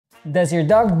Does your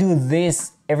dog do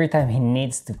this every time he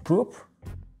needs to poop?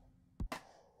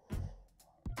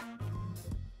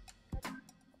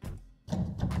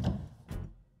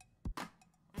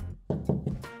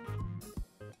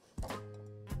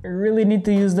 I really need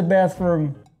to use the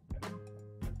bathroom.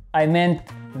 I meant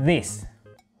this.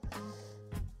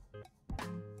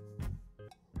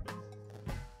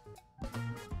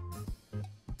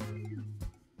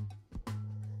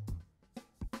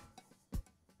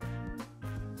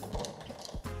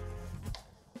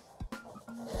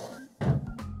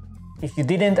 If you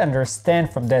didn't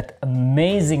understand from that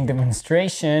amazing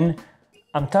demonstration,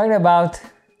 I'm talking about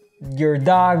your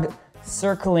dog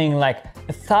circling like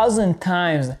 1,000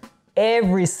 times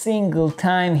every single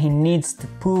time he needs to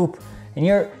poop, and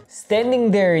you're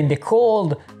standing there in the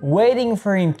cold waiting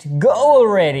for him to go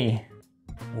already.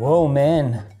 Whoa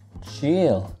man,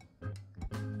 chill.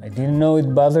 I didn't know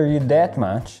it bothered you that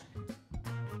much.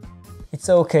 It's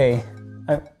okay.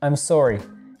 I'm sorry.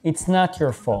 It's not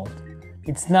your fault.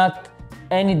 It's not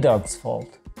any dog's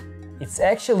fault. It's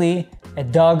actually a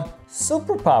dog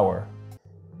superpower.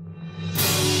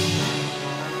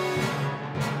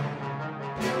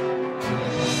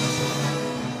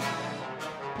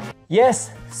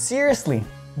 Yes, seriously,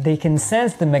 they can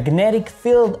sense the magnetic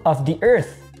field of the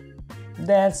Earth.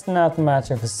 That's not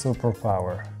much of a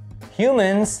superpower.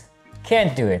 Humans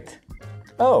can't do it.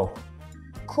 Oh,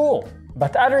 cool.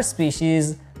 But other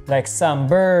species, like some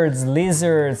birds,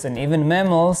 lizards, and even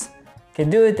mammals, can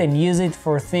do it and use it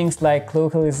for things like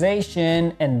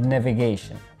localization and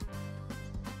navigation.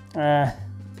 I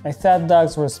thought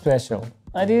dogs were special.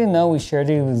 I didn't know we shared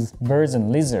it with birds and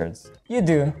lizards. You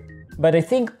do, but I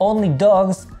think only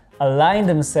dogs align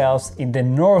themselves in the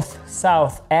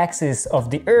north-south axis of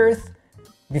the Earth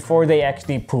before they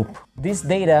actually poop. This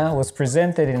data was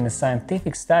presented in a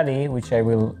scientific study, which I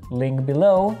will link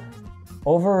below,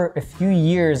 over a few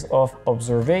years of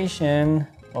observation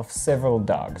of several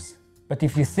dogs. But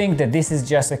if you think that this is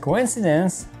just a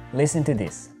coincidence, listen to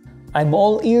this. I'm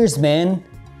all ears, man.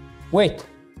 Wait,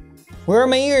 where are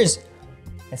my ears?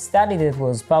 A study that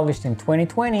was published in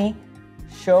 2020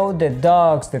 showed that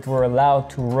dogs that were allowed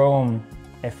to roam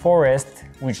a forest,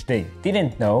 which they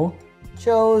didn't know,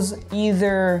 chose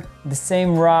either the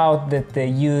same route that they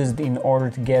used in order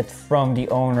to get from the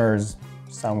owners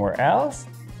somewhere else,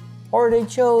 or they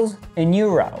chose a new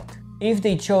route. If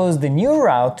they chose the new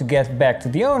route to get back to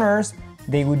the owners,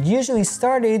 they would usually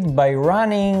start it by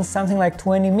running something like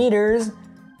 20 meters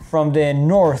from the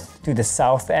north to the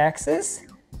south axis,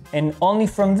 and only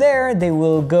from there they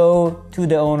will go to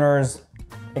the owners,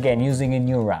 again using a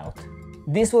new route.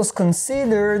 This was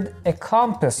considered a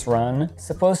compass run,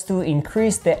 supposed to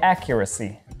increase the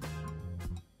accuracy.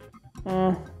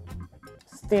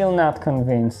 Still not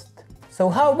convinced. So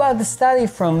how about the study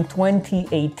from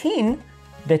 2018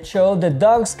 that showed that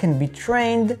dogs can be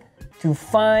trained to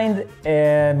find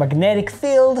a magnetic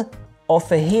field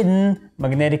of a hidden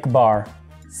magnetic bar?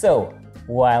 So,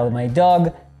 while my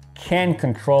dog can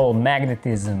control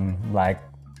magnetism like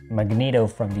Magneto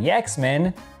from the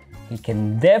X-Men, he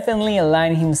can definitely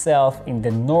align himself in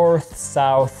the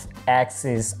north-south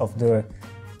axis of the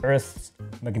Earth's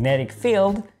magnetic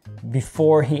field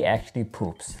before he actually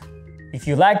poops. If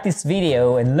you like this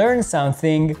video and learned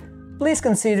something, please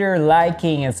consider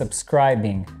liking and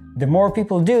subscribing. The more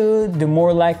people do, the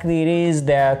more likely it is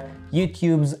that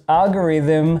YouTube's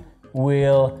algorithm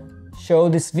will show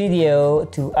this video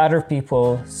to other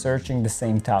people searching the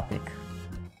same topic.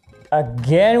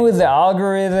 Again with the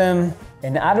algorithm.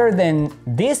 And other than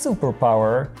this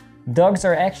superpower, dogs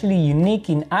are actually unique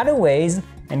in other ways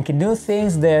and can do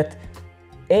things that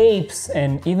apes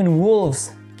and even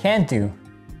wolves can't do.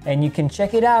 And you can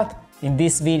check it out in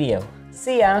this video.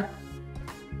 See ya!